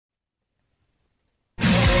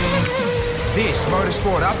This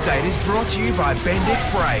motorsport update is brought to you by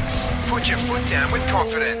Bendix Brakes. Put your foot down with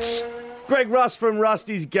confidence. Greg Rust from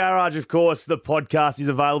Rusty's Garage, of course. The podcast is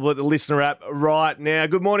available at the Listener app right now.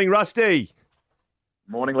 Good morning, Rusty.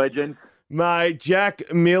 Morning, legends. Mate,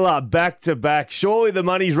 Jack Miller, back-to-back. Surely the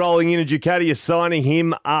money's rolling in and Ducati is signing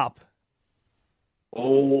him up.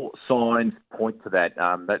 All signs point to that.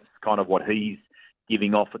 That's kind of what he's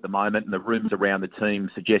giving off at the moment, and the rumours around the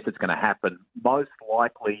team suggest it's going to happen. Most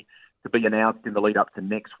likely to be announced in the lead-up to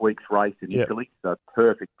next week's race in Italy. So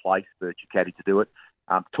perfect place for Ducati to do it.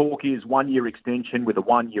 Talk is 1 year extension with a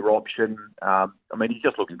 1 year option. He's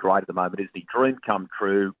just looking great at the moment. It's the dream come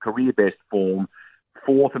true, career best form,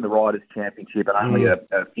 fourth in the Riders' Championship, and only a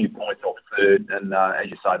few points off third. And as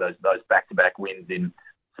you say, those back-to-back wins in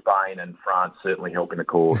Spain and France certainly helping the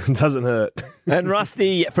cause. Doesn't hurt. And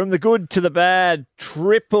Rusty, from the good to the bad,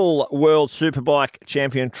 triple world superbike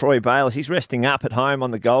champion Troy Bayliss. He's resting up at home on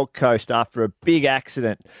the Gold Coast after a big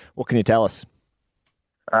accident. What can you tell us?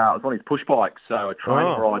 I was on his push bike, so a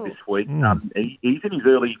training ride this week. He's in his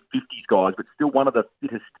early 50s, guys, but still one of the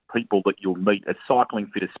fittest people that you'll meet, a cycling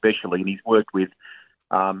fit especially, and he's worked with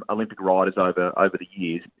Olympic riders over the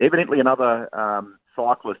years. Evidently another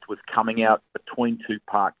cyclist was coming out between two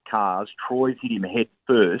parked cars. Troy's hit him head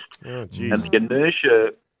first, and the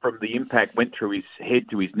inertia from the impact went through his head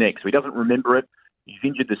to his neck, so he doesn't remember it. He's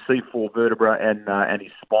injured the C4 vertebra and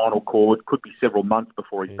his spinal cord. Could be several months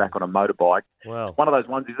before he's back on a motorbike. Wow. One of those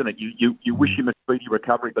ones, isn't it? You wish him a speedy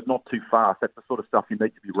recovery, but not too fast. That's the sort of stuff you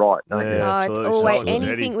need to be right. Don't you? It's always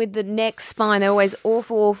anything with the neck, spine. They're always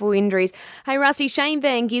awful injuries. Hey, Rusty, Shane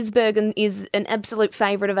Van Gisbergen is an absolute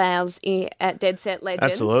favourite of ours at Dead Set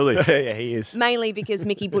Legends. Absolutely. Yeah, he is. Mainly because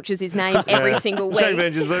Mickey butchers his name every single week. Shane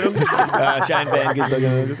Van Gisbergen. Shane Van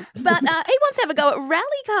Gisbergen. But he wants to have a go at rally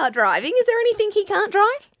car driving. Is there anything he can't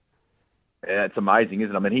drive? Yeah, it's amazing,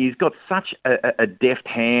 isn't it? I mean, he's got such a deft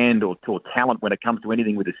hand or talent when it comes to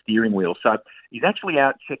anything with a steering wheel. So he's actually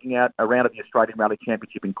out checking out a round of the Australian Rally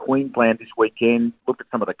Championship in Queensland this weekend, looked at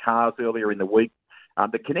some of the cars earlier in the week.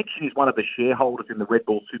 The Connection is one of the shareholders in the Red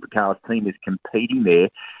Bull Supercars team is competing there.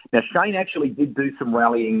 Now, Shane actually did do some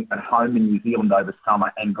rallying at home in New Zealand over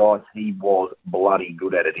summer, and guys, he was bloody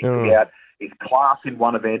good at it. He took out his class in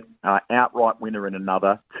one event, outright winner in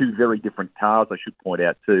another, two very different cars, I should point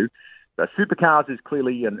out too. So supercars is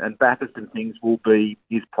clearly, and Bathurst and things will be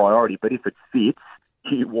his priority. But if it fits,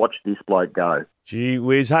 you watch this bloke go. Gee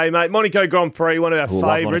whiz. Hey, mate, Monaco Grand Prix, one of our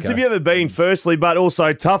favourites. Have you ever been, firstly, but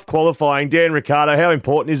also tough qualifying? Dan Ricciardo, how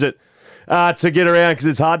important is it to get around because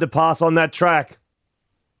it's hard to pass on that track?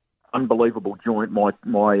 Unbelievable joint. My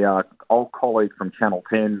old colleague from Channel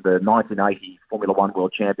 10, the 1980 Formula One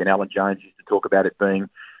world champion, Alan Jones, used to talk about it being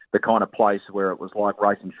the kind of place where it was like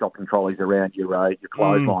racing shopping trolleys around your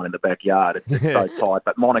clothesline in the backyard. It's so tight.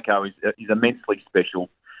 But Monaco is immensely special.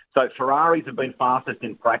 So Ferraris have been fastest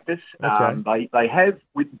in practice. Okay. They have,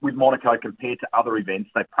 with Monaco compared to other events,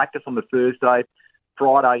 they practice on the Thursday.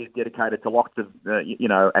 Friday is dedicated to lots of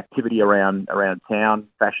activity around town,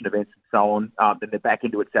 fashion events and so on. Then they're back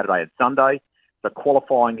into it Saturday and Sunday. So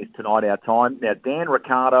qualifying is tonight our time. Now, Dan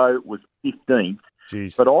Ricciardo was 15th.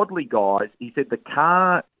 Jeez. But oddly, guys, he said the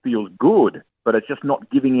car feels good, but it's just not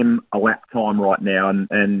giving him a lap time right now.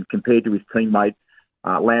 And compared to his teammate,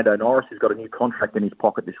 Lando Norris, who's got a new contract in his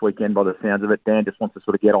pocket this weekend by the sounds of it, Dan just wants to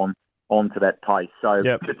sort of get on to that pace. So a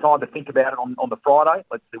bit of time to think about it on the Friday.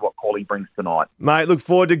 Let's see what quality brings tonight. Mate, look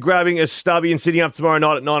forward to grabbing a stubby and sitting up tomorrow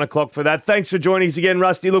night at 9 o'clock for that. Thanks for joining us again,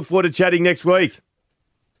 Rusty. Look forward to chatting next week.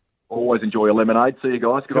 Always enjoy a lemonade. See you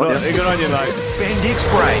guys. Good on you. Good on you, mate. Bendix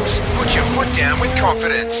Brakes. Put your foot down with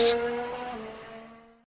confidence.